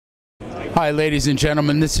Hi, ladies and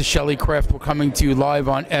gentlemen. This is Shelley Kraft. We're coming to you live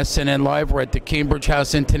on SNNLive. We're at the Cambridge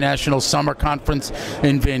House International Summer Conference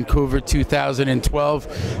in Vancouver 2012.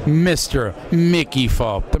 Mr. Mickey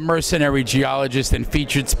Fulp, the mercenary geologist and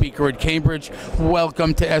featured speaker at Cambridge.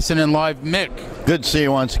 Welcome to SNNLive, Mick. Good to see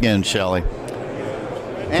you once again, Shelley.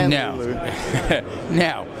 And now,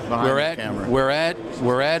 now we're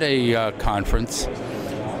at a conference.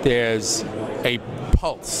 There's a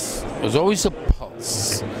pulse. There's always a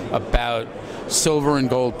pulse about silver and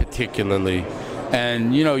gold, particularly.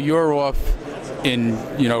 And you're off in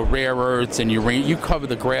rare earths and you cover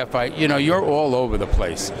the graphite. You're all over the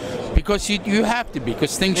place because you have to be,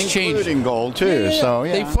 because things change. Including gold too. Yeah, so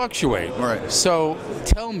yeah, they fluctuate. Right. So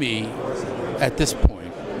tell me, at this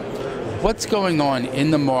point, what's going on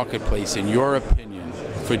in the marketplace, in your opinion,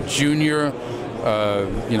 for junior,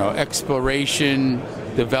 exploration,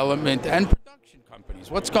 development, and production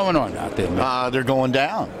companies? What's going on out there, man? They're going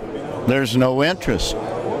down. There's no interest.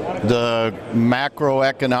 The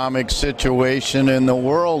macroeconomic situation in the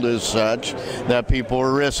world is such that people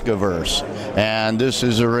are risk averse, and this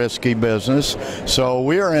is a risky business. So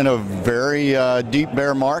we are in a very deep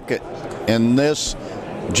bear market in this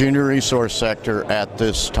junior resource sector at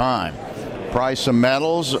this time. Price of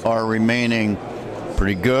metals are remaining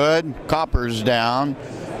pretty good. Copper's down,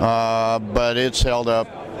 but it's held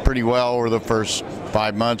up pretty well over the first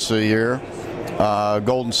 5 months of the year.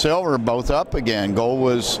 Gold and silver both up again. Gold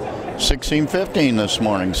was 16.15 this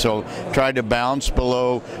morning, so tried to bounce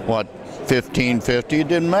below what, 15.50,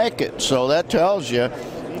 didn't make it. So that tells you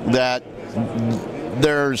that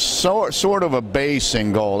there's sort of a base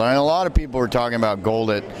in gold. I mean, a lot of people are talking about gold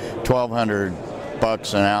at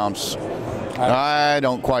 $1,200 an ounce. I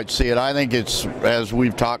don't quite see it. I think it's, as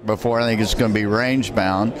we've talked before, I think it's going to be range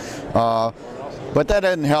bound. But that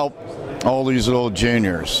doesn't help all these little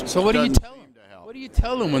juniors. So what do you tell them? What do you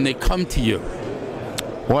tell them when they come to you?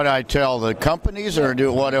 What I tell the companies, or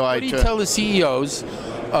what do you tell the CEOs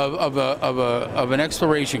of an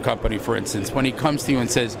exploration company, for instance, when he comes to you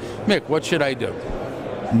and says, Mick, what should I do?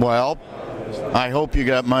 Well, I hope you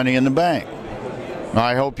got money in the bank.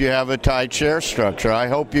 I hope you have a tight share structure. I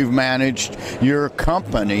hope you've managed your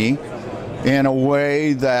company in a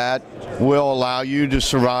way that will allow you to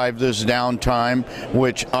survive this downtime,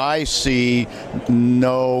 which I see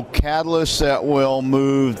no catalyst that will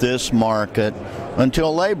move this market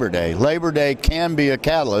until Labor Day. Labor Day can be a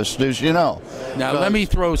catalyst, as you know. Now, let me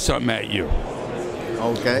throw something at you.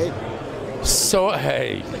 Okay. So,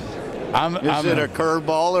 hey, Is it a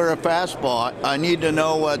curveball or a fastball? I need to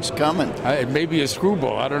know what's coming. It may be a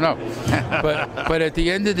screwball. I don't know. but at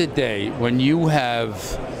the end of the day, when you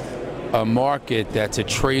have a market that's a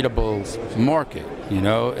tradable market,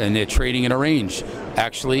 and they're trading in a range,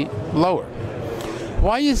 actually lower,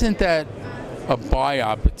 why isn't that a buy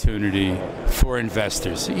opportunity for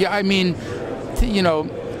investors? Yeah, I mean,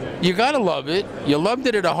 you gotta love it. You loved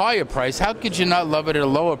it at a higher price. How could you not love it at a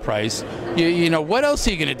lower price? What else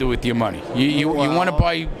are you gonna do with your money? You want to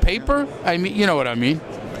buy paper? I mean, you know what I mean.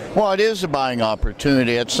 Well, it is a buying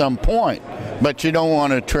opportunity at some point, but you don't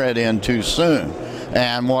want to tread in too soon.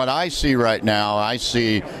 And what I see right now, I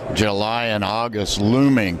see July and August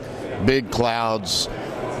looming, big clouds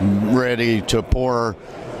ready to pour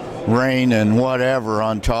rain and whatever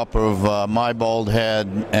on top of my bald head.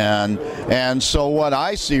 And so what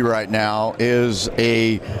I see right now is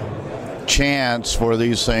a chance for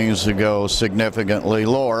these things to go significantly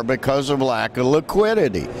lower because of lack of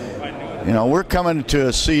liquidity. We're coming to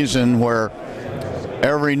a season where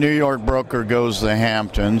every New York broker goes to the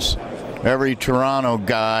Hamptons. Every Toronto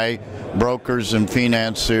guy, brokers and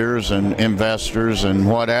financiers and investors and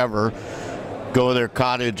whatever, go to their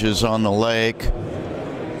cottages on the lake.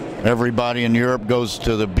 Everybody in Europe goes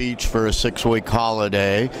to the beach for a 6-week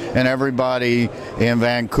holiday, and everybody in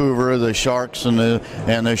Vancouver, the sharks and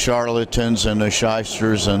the charlatans and the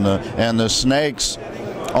shysters and the snakes,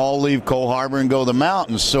 all leave Cole Harbor and go to the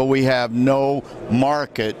mountains. So we have no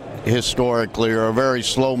market historically, or a very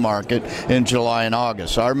slow market in July and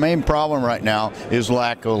August. Our main problem right now is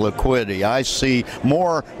lack of liquidity. I see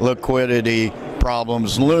more liquidity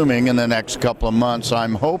problems looming in the next couple of months.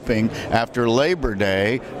 I'm hoping after Labor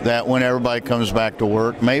Day that when everybody comes back to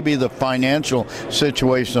work, maybe the financial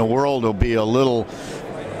situation in the world will be a little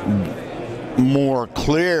more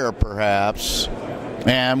clear perhaps,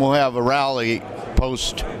 and we'll have a rally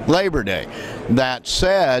post Labor Day. That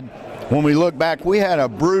said, when we look back, we had a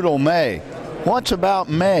brutal May. What's about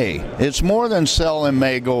May? It's more than sell in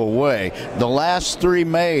May, go away. The last 3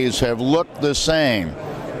 Mays have looked the same.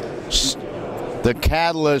 The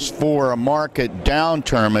catalyst for a market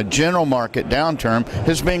downturn, a general market downturn,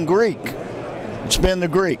 has been Greek. It's been the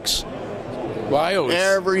Greeks.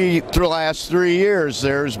 the last 3 years,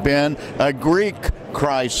 there's been a Greek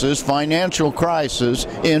crisis, financial crisis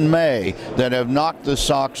in May that have knocked the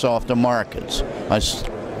socks off the markets. It's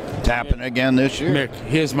happening again this year. Mick,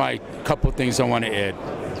 here's my couple things I want to add.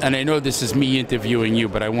 And I know this is me interviewing you,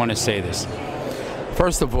 but I want to say this.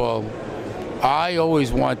 First of all, I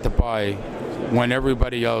always want to buy when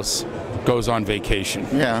everybody else goes on vacation.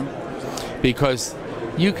 Yeah. Because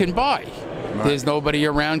you can buy. Right. There's nobody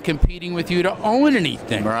around competing with you to own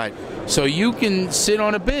anything. Right. So you can sit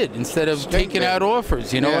on a bid instead of taking out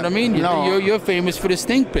offers. You know what I mean? You're famous for the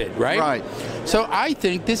stink bid, right? Right. So I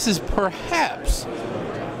think this is perhaps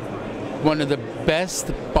one of the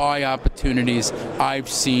best buy opportunities I've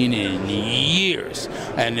seen in years.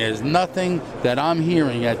 And there's nothing that I'm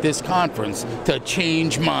hearing at this conference to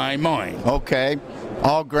change my mind. Okay,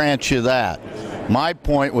 I'll grant you that. My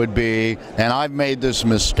point would be, and I've made this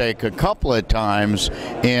mistake a couple of times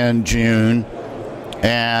in June,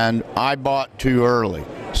 and I bought too early.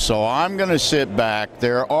 So I'm going to sit back.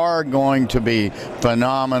 There are going to be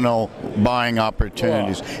phenomenal buying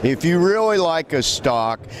opportunities. Wow. If you really like a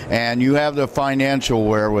stock and you have the financial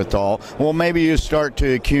wherewithal, well, maybe you start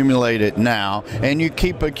to accumulate it now, and you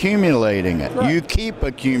keep accumulating it. Right. You keep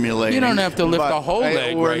accumulating. You don't have to lift a whole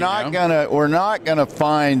leg we're not gonna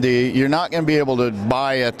find the. You're not going to be able to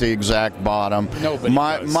buy at the exact bottom. Nobody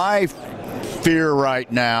does. My fear right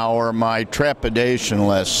now, or my trepidation,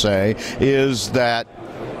 let's say, is that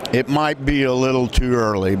it might be a little too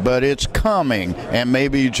early, but it's coming, and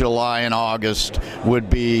maybe July and August would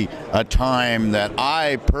be a time that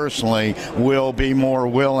I personally will be more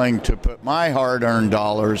willing to put my hard-earned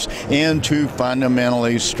dollars into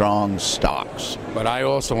fundamentally strong stocks. But I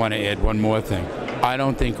also want to add one more thing. I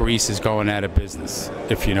don't think Reese is going out of business,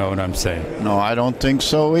 if you know what I'm saying. No, I don't think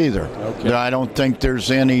so either. Okay. I don't think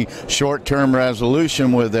there's any short-term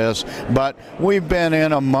resolution with this, but we've been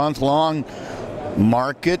in a month-long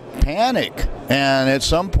market panic, and at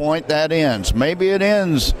some point that ends. Maybe it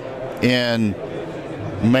ends in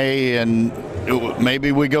May, and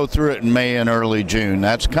maybe we go through it in May and early June.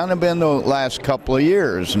 That's kind of been the last couple of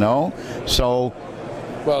years, no? So,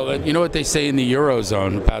 well, you know what they say in the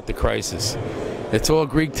Eurozone about the crisis? It's all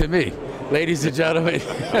Greek to me. Ladies and gentlemen,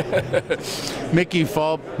 Mickey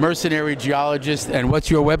Fulp, mercenary geologist, and what's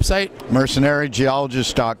your website?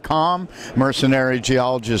 mercenarygeologist.com,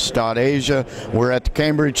 mercenarygeologist.asia. We're at the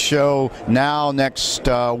Cambridge show now. Next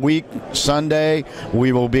week, Sunday,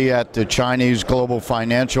 we will be at the Chinese Global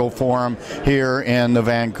Financial Forum here in the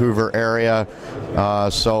Vancouver area.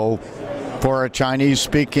 So for our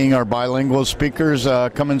Chinese-speaking or bilingual speakers,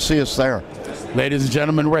 come and see us there. Ladies and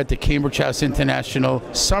gentlemen, we're at the Cambridge House International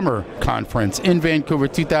Summer Conference in Vancouver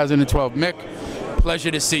 2012. Mick, pleasure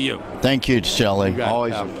to see you. Thank you, Shelley.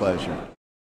 Always a pleasure.